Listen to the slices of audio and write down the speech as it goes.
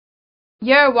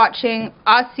You're watching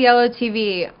Ausiello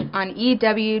TV on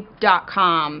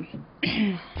EW.com.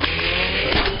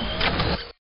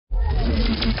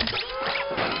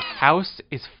 House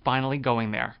is finally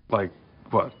going there. Like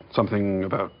what? Something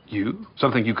about you?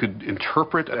 Something you could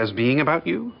interpret as being about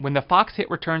you? When the Fox hit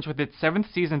returns with its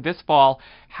 7th season this fall,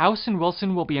 House and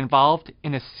Wilson will be involved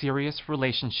in a serious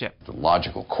relationship. The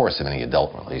logical course of any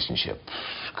adult relationship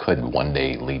could one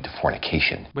day lead to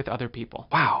fornication. With other people.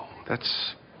 Wow,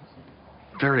 that's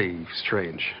very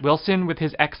strange. Wilson with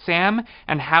his ex Sam,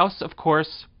 and House, of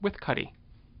course, with Cuddy.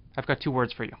 I've got 2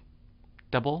 words for you.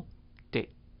 Double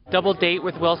date. Double date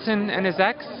with Wilson and his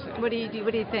ex? What do you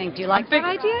think? Do you like that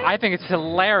idea? I think it's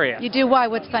hilarious. You do? Why?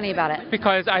 What's funny about it?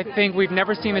 Because I think we've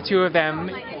never seen the 2 of them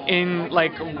in,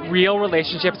 like, real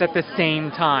relationships at the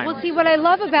same time. Well, see, what I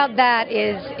love about that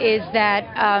is that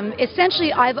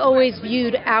essentially I've always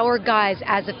viewed our guys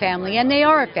as a family, and they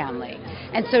are a family.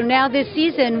 And so now this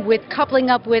season, with coupling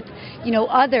up with,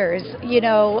 others,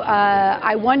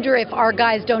 I wonder if our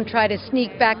guys don't try to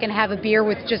sneak back and have a beer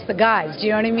with just the guys. Do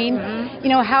you know what I mean?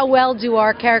 Mm-hmm. How well do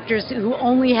our characters who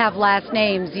only have last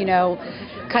names,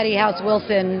 Cuddy, House,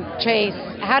 Wilson, Chase,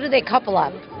 how do they couple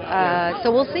up?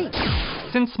 So we'll see.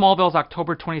 Since Smallville's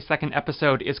October 22nd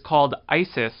episode is called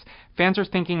Isis, fans are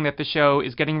thinking that the show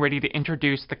is getting ready to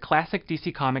introduce the classic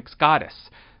DC Comics goddess.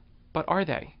 But are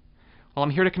they? Well,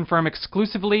 I'm here to confirm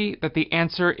exclusively that the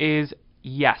answer is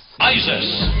yes.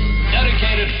 Isis,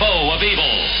 dedicated foe of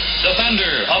evil,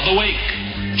 defender of the weak,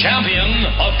 champion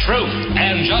of truth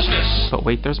and justice. But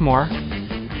wait, there's more.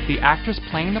 The actress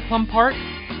playing the plum part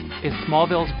is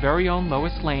Smallville's very own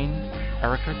Lois Lane,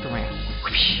 Erica Durant.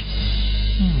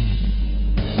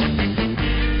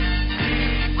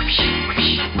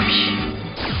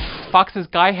 Fox's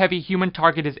guy-heavy human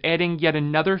target is adding yet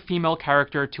another female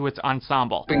character to its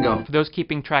ensemble. Bingo. For those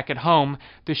keeping track at home,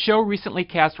 the show recently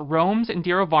cast Rome's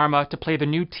Indira Varma to play the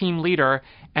new team leader,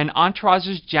 and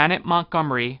Entourage's Janet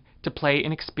Montgomery to play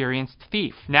an experienced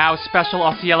thief. Now, special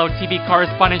Ausiello TV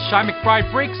correspondent Shy McBride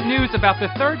breaks news about the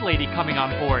third lady coming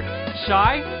on board.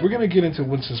 Shy? We're going to get into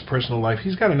Winston's personal life.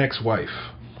 He's got an ex-wife.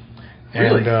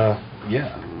 Really?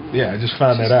 Yeah, I just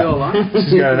found that out. Still alive?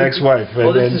 She's got an ex-wife,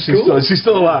 and she's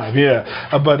still alive. Yeah,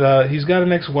 but he's got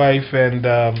an ex-wife, and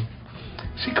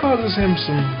she causes him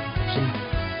some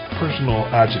personal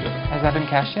agita. Has that been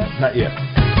cashed yet? Not yet.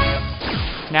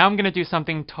 Now I'm going to do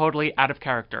something totally out of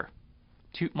character.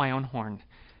 Toot my own horn.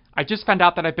 I just found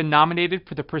out that I've been nominated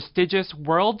for the prestigious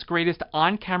World's Greatest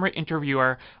On-Camera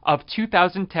Interviewer of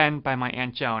 2010 by my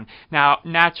Aunt Joan. Now,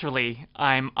 naturally,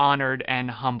 I'm honored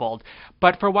and humbled.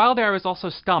 But for a while there, I was also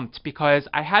stumped because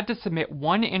I had to submit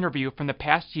one interview from the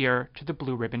past year to the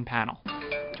Blue Ribbon panel. Do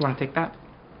you want to take that?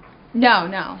 No.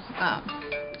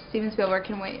 Steven Spielberg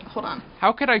can wait. Hold on.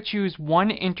 How could I choose one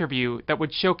interview that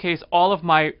would showcase all of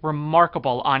my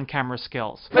remarkable on-camera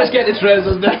skills? Let's get the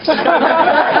trousers next.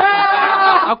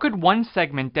 How could one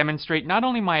segment demonstrate not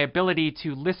only my ability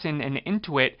to listen and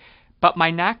intuit, but my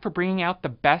knack for bringing out the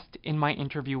best in my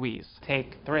interviewees?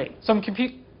 Take 3. Some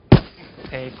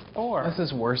Take 4. This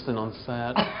is worse than on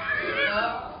set.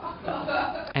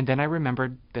 And then I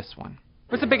remembered this one.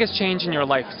 What's the biggest change in your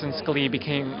life since Glee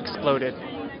became exploded?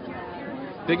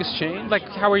 Biggest change? Like,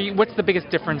 how are you? What's the biggest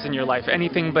difference in your life?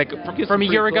 Anything like from a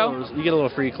year ago? You get a little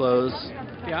free clothes.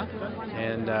 Yeah.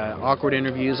 And awkward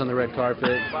interviews on the red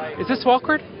carpet. Is this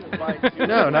awkward?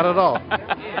 No, not at all.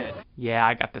 Yeah,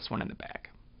 I got this one in the bag.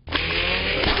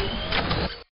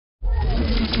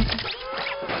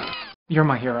 You're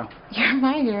my hero. You're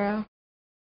my hero.